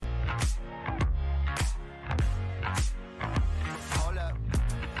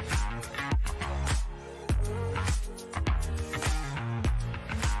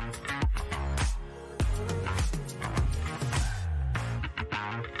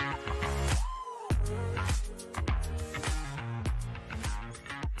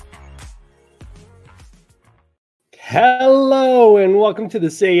Hello, and welcome to the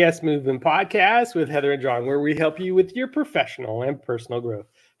Say Yes Movement podcast with Heather and John, where we help you with your professional and personal growth,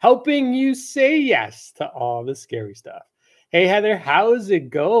 helping you say yes to all the scary stuff. Hey, Heather, how's it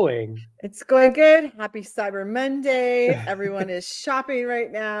going? It's going good. Happy Cyber Monday. Everyone is shopping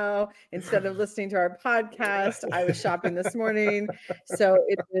right now. Instead of listening to our podcast, I was shopping this morning. So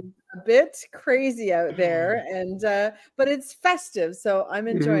it is a bit crazy out there and but it's festive, so I'm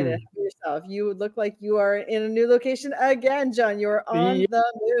enjoying it. Mhm. How about yourself? You look like you are in a new location again, John. You're Yeah, on the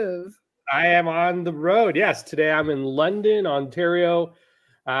move. I am on the road. Yes, today I'm in London, Ontario,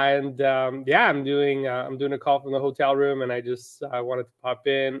 and I'm doing a call from the hotel room, and I just wanted to pop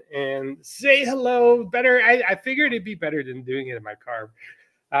in and say hello. Better, I figured it'd be better than doing it in my car.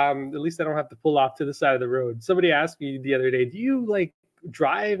 At least I don't have to pull off to the side of the road. Somebody asked me the other day, "Do you like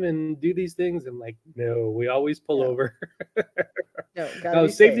drive and do these things?" I'm like, "No, we always pull No, over." no, gotta Oh,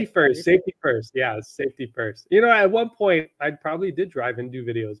 be safety safe. Gotta be first, safety first. Yeah, safety first. At one point I probably did drive and do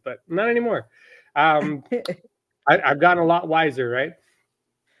videos, but not anymore. Um, safe. I've gotten a lot wiser, right?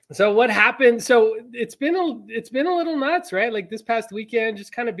 So what happened? So it's been a little nuts, right? Like this past weekend,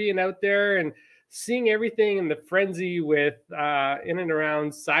 just kind of being out there and seeing everything in the frenzy with in and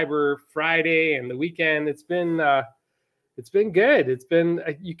around Cyber Friday and the weekend. It's been good. It's been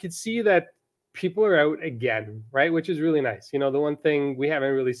you could see that people are out again, right? Which is really nice. The one thing we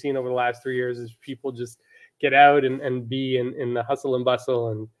haven't really seen over the last 3 years is people just get out and be in the hustle and bustle.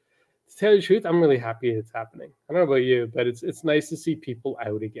 And to tell you the truth, I'm really happy it's happening. I don't know about you, but it's nice to see people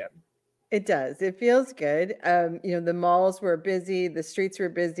out again. It does. It feels good. The malls were busy, the streets were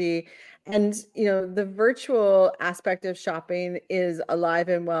busy, and the virtual aspect of shopping is alive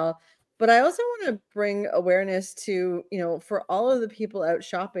and well. But I also want to bring awareness to, for all of the people out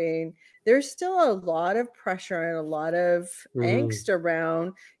shopping, there's still a lot of pressure and a lot of Hmm. angst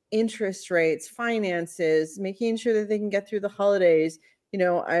around interest rates, finances, making sure that they can get through the holidays.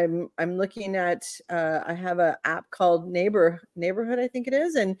 I'm looking at I have an app called Neighborhood, I think it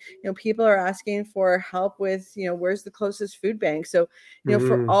is, and people are asking for help with where's the closest food bank. So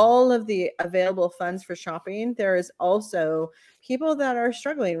for Hmm. all of the available funds for shopping, there is also people that are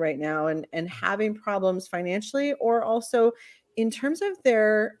struggling right now and having problems financially, or also in terms of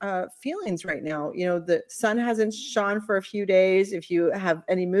their feelings right now. The sun hasn't shone for a few days. If you have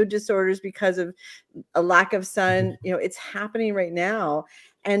any mood disorders because of a lack of sun, it's happening right now.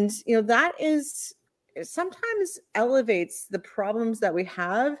 And that is sometimes elevates the problems that we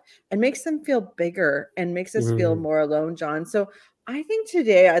have and makes them feel bigger and makes us feel Hmm. more alone, John. So I think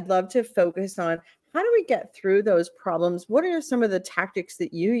today I'd love to focus on how do we get through those problems? What are some of the tactics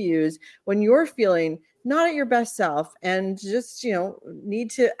that you use when you're feeling not at your best self and just need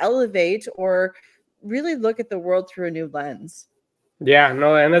to elevate or really look at the world through a new lens? Yeah,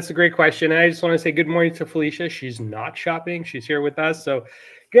 no, and that's a great question. And I just want to say good morning to Felicia. She's not shopping; she's here with us. So,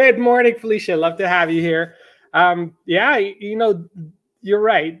 good morning, Felicia. Love to have you here. Yeah, you're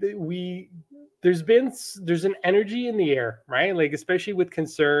right. There's an energy in the air, right? Like especially with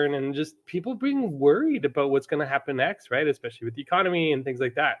concern and just people being worried about what's going to happen next, right? Especially with the economy and things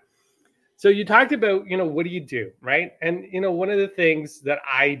like that. So you talked about, what do you do, right? And one of the things that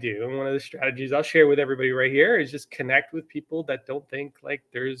I do, and one of the strategies I'll share with everybody right here is just connect with people that don't think like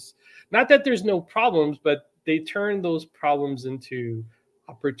there's not that there's no problems, but they turn those problems into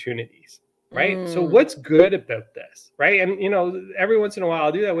opportunities, right? So Mm. what's good about this, right? And every once in a while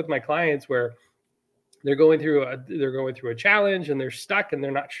I'll do that with my clients where they're going through a challenge and they're stuck and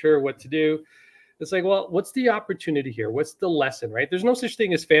they're not sure what to do. It's like, well, what's the opportunity here? What's the lesson, right? There's no such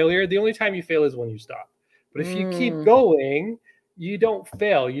thing as failure. The only time you fail is when you stop. But if you keep Mm. going, you don't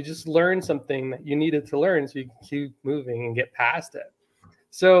fail. You just learn something that you needed to learn so you can keep moving and get past it.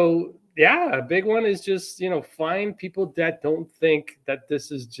 So, yeah, a big one is just, find people that don't think that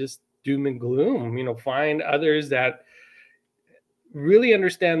this is just doom and gloom. Find others that really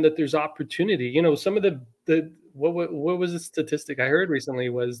understand that there's opportunity. Some of the what was the statistic I heard recently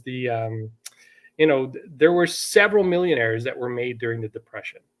was there were several millionaires that were made during the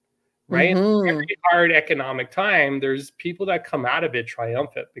Depression, right? Mhm. Every hard economic time, there's people that come out of it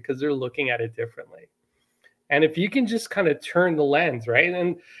triumphant because they're looking at it differently. And if you can just kind of turn the lens, right?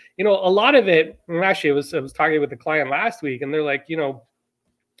 And a lot of it, and actually I was talking with a client last week, and they're like,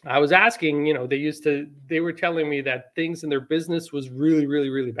 I was asking, they were telling me that things in their business was really, really,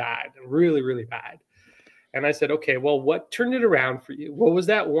 really bad, really, really bad. And I said, okay, well, what turned it around for you? What was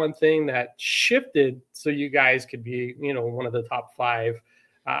that one thing that shifted so you guys could be, one of the top five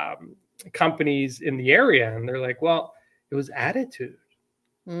um, companies in the area? And they're like, well, it was attitude,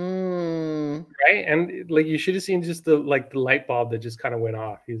 Mm. right? And like you should have seen just the light bulb that just kind of went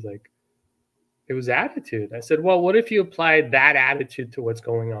off. He's like, It was attitude. I said, well, what if you applied that attitude to what's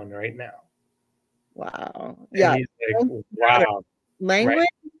going on right now? Wow. And Yeah. he's like, wow. Right. Language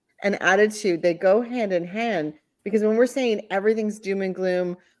and attitude, they go hand in hand, because when we're saying everything's doom and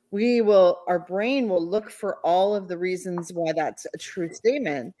gloom, our brain will look for all of the reasons why that's a true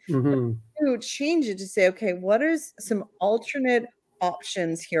statement. Mm-hmm. To change it to say, okay, what is some alternate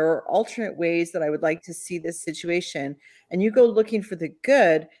options here, or alternate ways that I would like to see this situation? And you go looking for the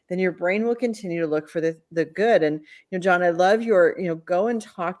good, then your brain will continue to look for the good. And John, I love your, go and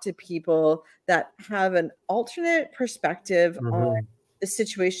talk to people that have an alternate perspective on Mm-hmm. the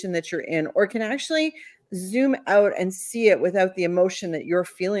situation that you're in, or can actually zoom out and see it without the emotion that you're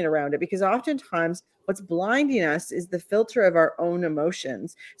feeling around it. Because oftentimes what's blinding us is the filter of our own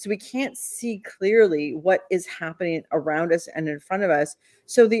emotions. So we can't see clearly what is happening around us and in front of us.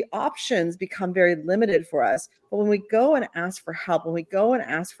 So the options become very limited for us. But when we go and ask for help, when we go and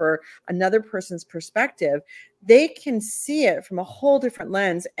ask for another person's perspective, they can see it from a whole different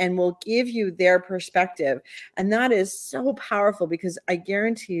lens and will give you their perspective. And that is so powerful, because I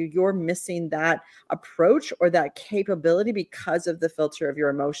guarantee you're missing that approach or that capability because of the filter of your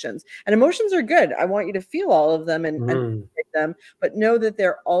emotions. And emotions are good. I want you to feel all of them and them, but know that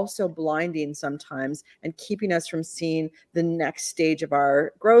they're also blinding sometimes and keeping us from seeing the next stage of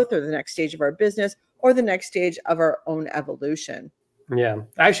our growth, or the next stage of our business, or the next stage of our own evolution. Yeah.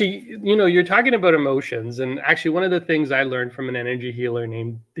 Actually, you're talking about emotions. And actually, one of the things I learned from an energy healer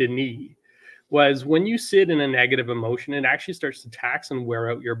named Denis was, when you sit in a negative emotion, it actually starts to tax and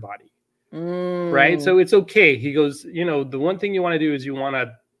wear out your body. Right. So it's okay. He goes, the one thing you want to do is you want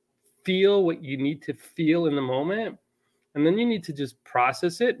to feel what you need to feel in the moment. And then you need to just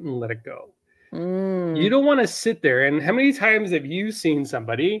process it and let it go. You don't want to sit there. And how many times have you seen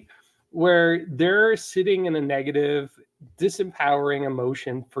somebody where they're sitting in a negative, disempowering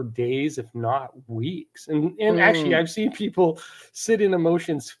emotion for days, if not weeks? And actually, I've seen people sit in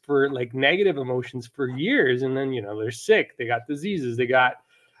emotions for, like, negative emotions for years. And then, they're sick, they got diseases, they got,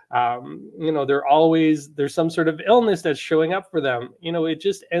 there's some sort of illness that's showing up for them. It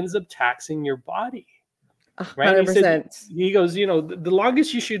just ends up taxing your body. Right. 100%. He goes, the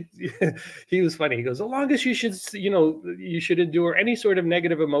longest you should, he was funny. He goes, the longest you should endure any sort of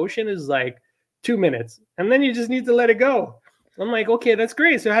negative emotion is like 2 minutes. And then you just need to let it go. I'm like, okay, that's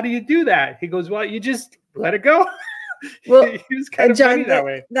great. So how do you do that? He goes, well, you just let it go. Well, he was kind of John, funny that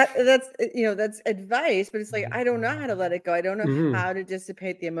way. That's advice, but it's like, I don't know how to let it go. I don't know how to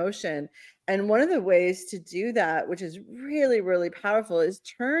dissipate the emotion. And one of the ways to do that, which is really, really powerful, is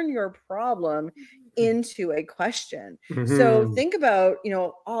turn your problem into a question. So think about,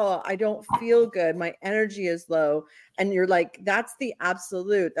 oh, I don't feel good, my energy is low. And you're like, that's the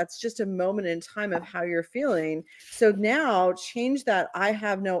absolute, that's just a moment in time of how you're feeling. So now change that I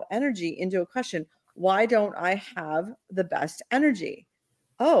have no energy into a question. Why don't I have the best energy?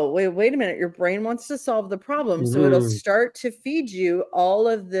 Oh, wait a minute. Your brain wants to solve the problem. So it'll start to feed you all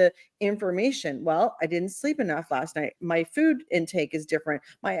of the information. Well, I didn't sleep enough last night. My food intake is different.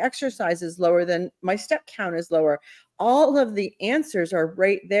 My exercise is lower than my step count is lower. All of the answers are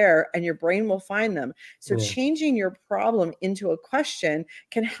right there, and your brain will find them. So changing your problem into a question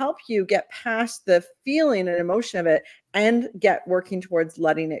can help you get past the feeling and emotion of it and get working towards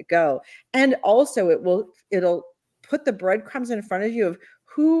letting it go. And also it'll put the breadcrumbs in front of you of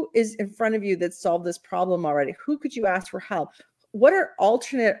who is in front of you that solved this problem already. Who could you ask for help? What are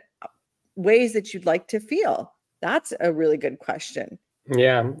alternate ways that you'd like to feel? That's a really good question.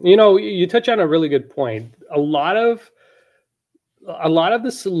 Yeah. You touch on a really good point. A lot of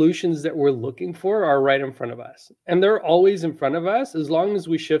the solutions that we're looking for are right in front of us, and they're always in front of us as long as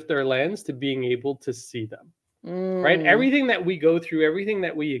we shift our lens to being able to see them. Right. Everything that we go through, everything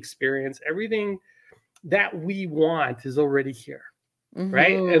that we experience, everything that we want is already here.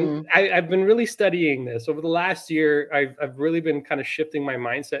 Right. And I've been really studying this over the last year. I've really been kind of shifting my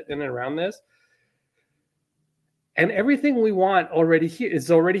mindset in and around this. And everything we want already here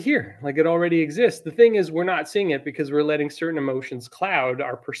is already here. Like, it already exists. The thing is, we're not seeing it because we're letting certain emotions cloud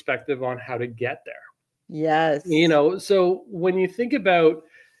our perspective on how to get there. Yes. So when you think about,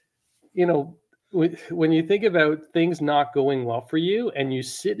 when you think about things not going well for you and you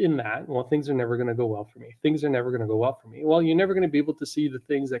sit in that, well, things are never going to go well for me. Things are never going to go well for me. Well, you're never going to be able to see the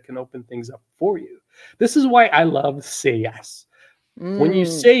things that can open things up for you. This is why I love Say Yes. When you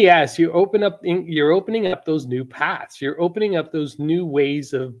say yes, you're opening up those new paths. You're opening up those new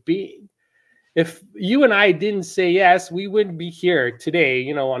ways of being. If you and I didn't say yes, we wouldn't be here today,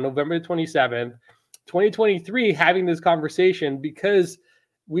 on November 27th, 2023, having this conversation, because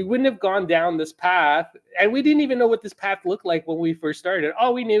we wouldn't have gone down this path, and we didn't even know what this path looked like when we first started.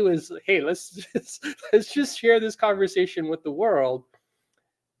 All we knew is, hey, let's just share this conversation with the world.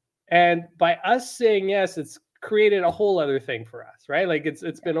 And by us saying yes, it's created a whole other thing for us, right? Like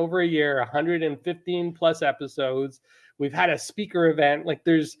it's been over a year, 115 plus episodes. We've had a speaker event. Like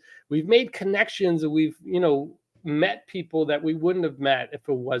we've made connections, and we've, met people that we wouldn't have met if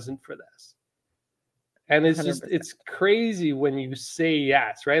it wasn't for this. And it's 100%. it's crazy when you say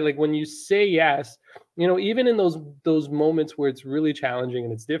yes, right? Like when you say yes, even in those moments where it's really challenging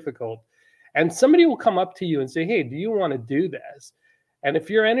and it's difficult, and somebody will come up to you and say, hey, do you want to do this? And if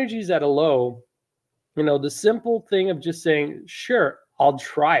your energy's at a low, the simple thing of just saying, sure, I'll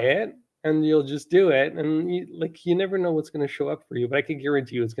try it, and you'll just do it. And you never know what's going to show up for you, but I can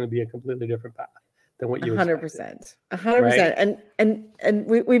guarantee you it's going to be a completely different path than what you expected. 100%. 100%. And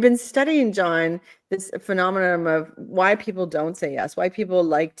we've been studying, John, this phenomenon of why people don't say yes, why people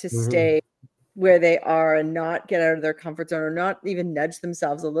like to stay where they are and not get out of their comfort zone, or not even nudge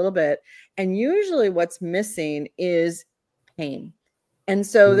themselves a little bit. And usually what's missing is pain. And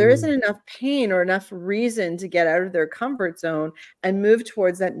so there isn't enough pain or enough reason to get out of their comfort zone and move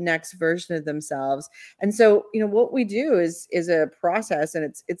towards that next version of themselves. And so, what we do is a process,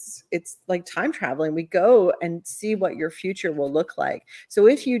 and it's like time traveling. We go and see what your future will look like. So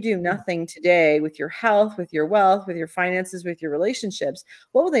if you do nothing today with your health, with your wealth, with your finances, with your relationships,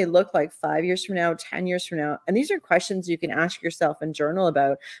 what will they look like 5 years from now, 10 years from now? And these are questions you can ask yourself and journal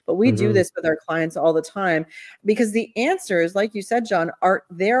about. But we do this with our clients all the time, because the answers, like you said, John, are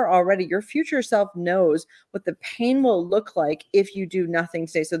there already. Your future self knows what the pain will look like if you do nothing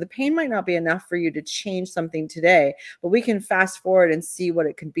today. So the pain might not be enough for you to change something today, but we can fast forward and see what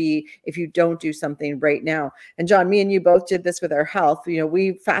it could be if you don't do something right now. And John, me and you both did this with our health.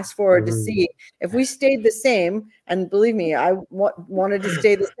 We fast forward to see if we stayed the same, and believe me, I wanted to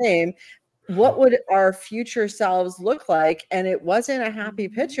stay the same. What would our future selves look like? And it wasn't a happy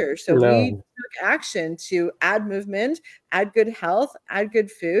picture. So we took action to add movement, add good health, add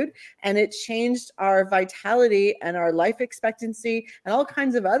good food, and it changed our vitality and our life expectancy and all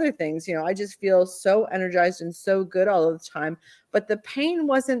kinds of other things. I just feel so energized and so good all of the time. But the pain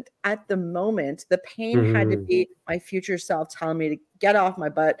wasn't at the moment. The pain had to be my future self telling me to get off my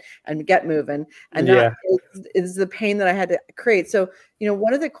butt and get moving. And that is the pain that I had to create. So,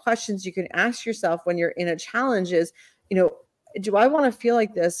 one of the questions you can ask yourself when you're in a challenge is, do I want to feel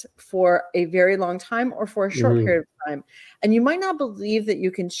like this for a very long time or for a short period of time? And you might not believe that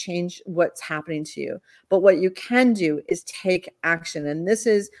you can change what's happening to you, but what you can do is take action. And this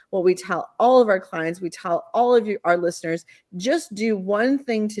is what we tell all of our clients. We tell all of you, our listeners, just do one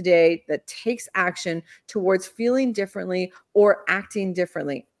thing today that takes action towards feeling differently or acting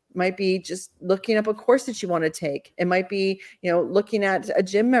differently. Might be just looking up a course that you want to take. It might be, looking at a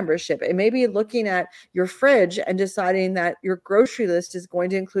gym membership. It may be looking at your fridge and deciding that your grocery list is going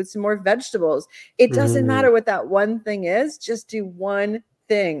to include some more vegetables. It doesn't matter what that one thing is. Just do one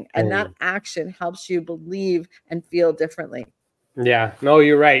thing. And that action helps you believe and feel differently. Yeah, no,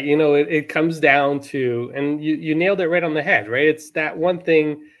 you're right. It comes down to, and you nailed it right on the head, right? It's that one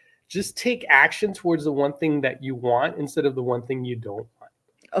thing. Just take action towards the one thing that you want instead of the one thing you don't want.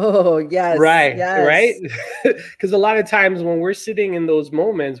 Oh, yes. Right. Yes. Right. Because a lot of times when we're sitting in those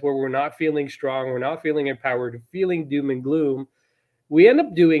moments where we're not feeling strong, we're not feeling empowered, feeling doom and gloom, we end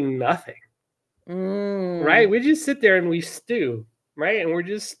up doing nothing. Right. We just sit there and we stew. Right. And we're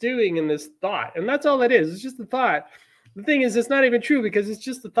just stewing in this thought. And that's all it is. It's just a thought. The thing is, it's not even true, because it's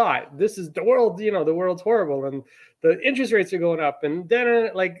just a thought. This is the world, the world's horrible, and the interest rates are going up, and then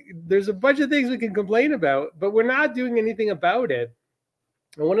there's a bunch of things we can complain about, but we're not doing anything about it.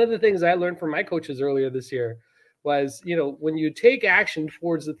 And one of the things I learned from my coaches earlier this year was, when you take action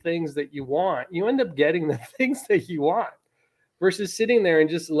towards the things that you want, you end up getting the things that you want, versus sitting there and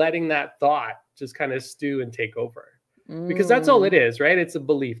just letting that thought just kind of stew and take over. Because that's all it is, right? It's a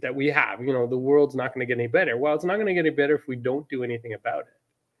belief that we have, the world's not going to get any better. Well, it's not going to get any better if we don't do anything about it.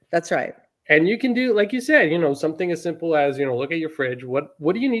 That's right. And you can do, like you said, something as simple as, look at your fridge. What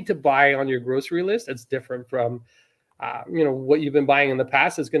do you need to buy on your grocery list that's different from what you've been buying in the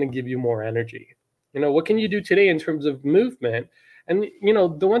past is going to give you more energy? What can you do today in terms of movement? And,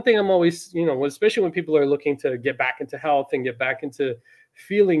 the one thing I'm always, especially when people are looking to get back into health and get back into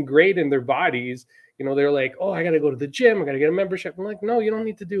feeling great in their bodies, they're like, oh, I got to go to the gym. I got to get a membership. I'm like, no, you don't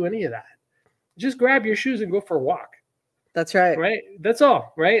need to do any of that. Just grab your shoes and go for a walk. That's right. Right. That's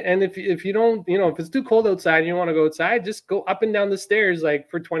all. Right. And if you don't, if it's too cold outside and you want to go outside, just go up and down the stairs,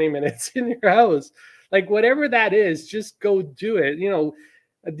 for 20 minutes in your house. Whatever that is, just go do it.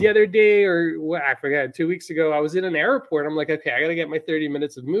 the other day, or what, I forget, 2 weeks ago, I was in an airport. I'm like, okay, I got to get my 30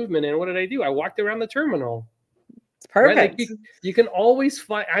 minutes of movement. And what did I do? I walked around the terminal. It's Right? Like perfect. you can always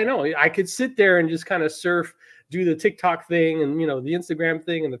find, I know I could sit there and just kind of surf, do the TikTok thing and, the Instagram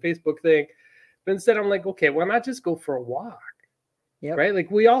thing and the Facebook thing. But instead I'm like, okay, why not just go for a walk? Yep. Right?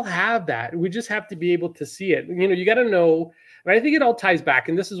 Like we all have that. We just have to be able to see it. You got to know, and I think it all ties back.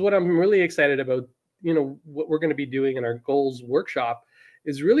 And this is what I'm really excited about, what we're going to be doing in our goals workshop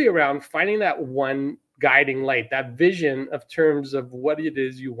is really around finding that one guiding light, that vision of terms of what it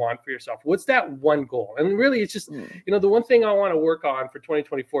is you want for yourself. What's that one goal? And really it's just, the one thing I want to work on for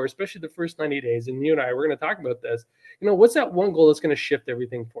 2024, especially the first 90 days, and you and I, we're going to talk about this, what's that one goal that's going to shift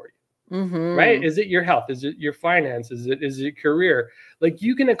everything for you? Right? Is it your health? Is it your finances? Is it career? Like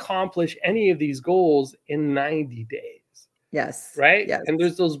you can accomplish any of these goals in 90 days. Yes. Right. Yes. And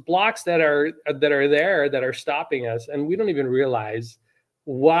there's those blocks that are there that are stopping us, and we don't even realize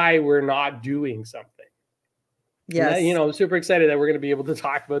why we're not doing something. Yes. And I'm super excited that we're going to be able to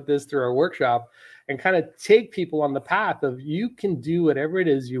talk about this through our workshop and kind of take people on the path of you can do whatever it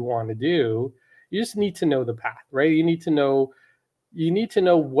is you want to do. You just need to know the path, right? You need to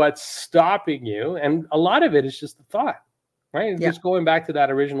know what's stopping you. And a lot of it is just the thought, right? Yeah. Just going back to that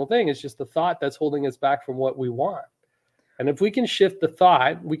original thing, it's just the thought that's holding us back from what we want. And if we can shift the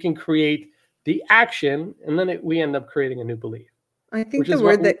thought, we can create the action, and then we end up creating a new belief. I think the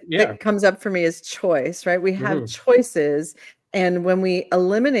word that comes up for me is choice, right? We have choices. And when we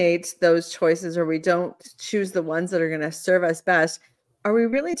eliminate those choices, or we don't choose the ones that are going to serve us best, are we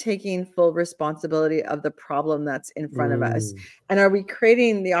really taking full responsibility of the problem that's in front of us? And are we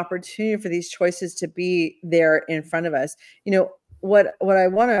creating the opportunity for these choices to be there in front of us? What I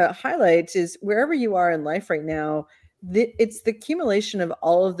want to highlight is wherever you are in life right now, it's the accumulation of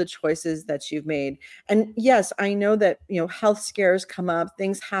all of the choices that you've made. And yes, I know that, health scares come up,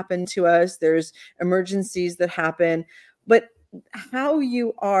 things happen to us, there's emergencies that happen, but how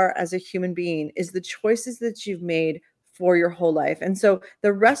you are as a human being is the choices that you've made for your whole life. And so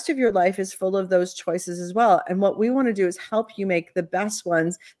the rest of your life is full of those choices as well. And what we want to do is help you make the best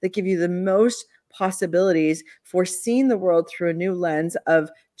ones that give you the most possibilities for seeing the world through a new lens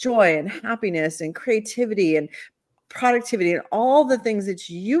of joy and happiness and creativity and productivity and all the things that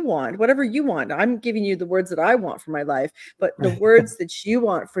you want, whatever you want. I'm giving you the words that I want for my life, but the words that you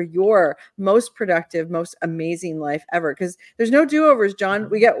want for your most productive, most amazing life ever. Because there's no do-overs, John.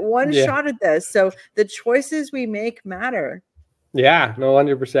 We get one shot at this. So the choices we make matter. Yeah, no,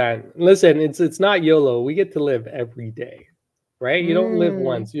 100%. Listen, it's not YOLO. We get to live every day, right? You don't live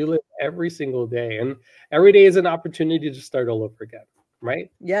once. You live every single day. And every day is an opportunity to start all over again.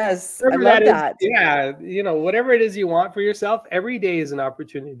 Right? Yes, whatever I love that. Yeah, whatever it is you want for yourself, every day is an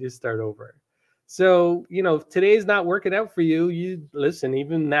opportunity to start over. So, if today's not working out for you, you listen,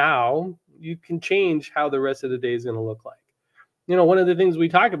 even now, you can change how the rest of the day is going to look like. One of the things we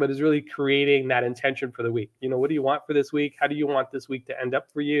talk about is really creating that intention for the week. What do you want for this week? How do you want this week to end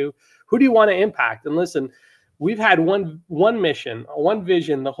up for you? Who do you want to impact? And listen, we've had one mission, one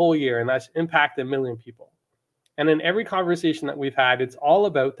vision the whole year, and that's impact 1 million people. And in every conversation that we've had, it's all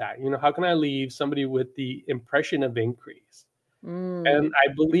about that. How can I leave somebody with the impression of increase? And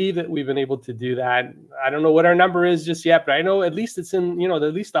I believe that we've been able to do that. I don't know what our number is just yet, but I know at least it's in,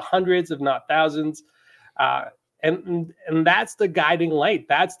 at least the hundreds, if not thousands. And that's the guiding light.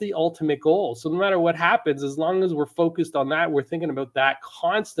 That's the ultimate goal. So no matter what happens, as long as we're focused on that, we're thinking about that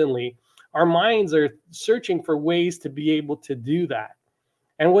constantly, our minds are searching for ways to be able to do that.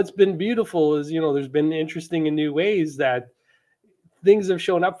 And what's been beautiful is, there's been interesting and new ways that things have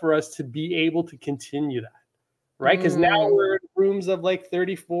shown up for us to be able to continue that, right? Because now we're in rooms of like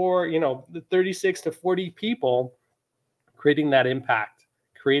 34, 36 to 40 people, creating that impact,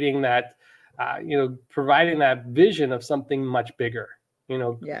 creating that, providing that vision of something much bigger,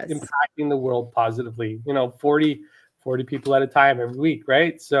 impacting the world positively, 40 people at a time every week,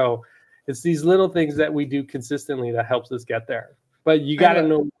 right? So it's these little things that we do consistently that helps us get there. But you got to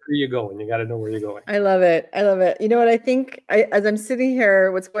know where you're going. You got to know where you're going. I love it. I love it. You know what I think as I'm sitting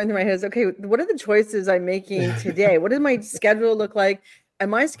here, what's going through my head is, okay, what are the choices I'm making today? What does my schedule look like? And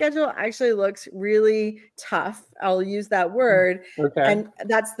my schedule actually looks really tough. I'll use that word. Okay. And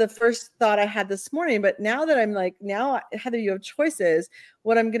that's the first thought I had this morning. But now that I'm like, now, Heather, you have choices.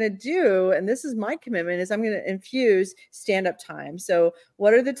 What I'm going to do, and this is my commitment, is I'm going to infuse stand-up time. So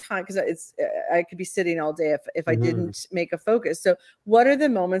what are the times, because I could be sitting all day if I didn't make a focus. So what are the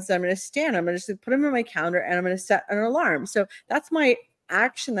moments that I'm going to stand? I'm going to just put them in my calendar, and I'm going to set an alarm. So that's my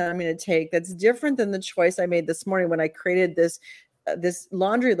action that I'm going to take. That's different than the choice I made this morning when I created this this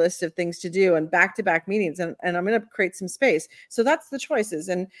laundry list of things to do and back-to-back meetings, and I'm going to create some space. So that's the choices.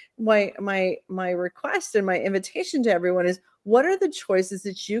 And my request and my invitation to everyone is, what are the choices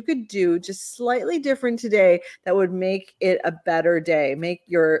that you could do just slightly different today that would make it a better day, make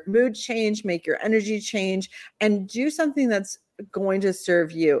your mood change, make your energy change, and do something that's going to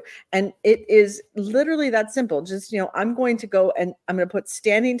serve you? And it is literally that simple. Just, I'm going to go and I'm going to put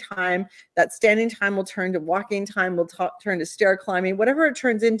standing time. That standing time will turn to walking time, will turn to stair climbing, whatever it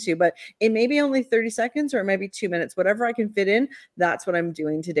turns into. But it may be only 30 seconds or it might be 2 minutes, whatever I can fit in. That's what I'm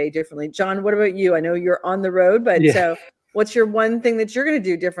doing today differently. John, what about you? I know you're on the road, but so what's your one thing that you're going to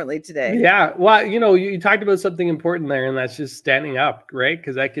do differently today? Yeah. Well, you talked about something important there, and that's just standing up, right?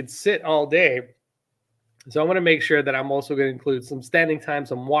 Because I could sit all day. So I want to make sure that I'm also going to include some standing time,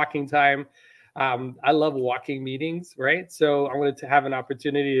 some walking time. I love walking meetings, right? So I'm going to have an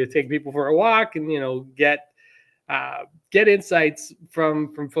opportunity to take people for a walk and, get insights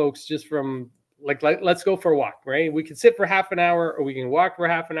from folks, just from like, let's go for a walk, right? We can sit for half an hour or we can walk for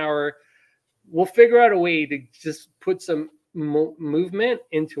half an hour. We'll figure out a way to just put some movement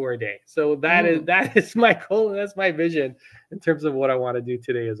into our day. So that is my goal. That's my vision in terms of what I want to do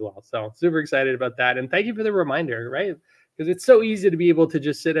today as well. So super excited about that. And thank you for the reminder, right? Because it's so easy to be able to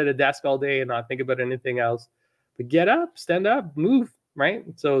just sit at a desk all day and not think about anything else. But get up, stand up, move, right?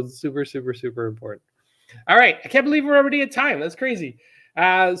 So super, super, super important. All right. I can't believe we're already at time. That's crazy.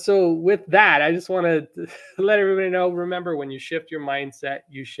 So with that, I just want to let everybody know, remember, when you shift your mindset,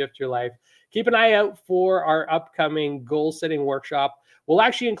 you shift your life. Keep an eye out for our upcoming goal setting workshop. We'll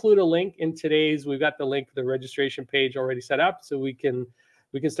actually include a link in today's. We've got the link for the registration page already set up, so we can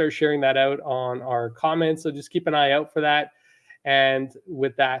start sharing that out on our comments. So just keep an eye out for that. And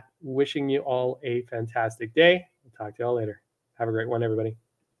with that, wishing you all a fantastic day. We'll talk to you all later. Have a great one, everybody.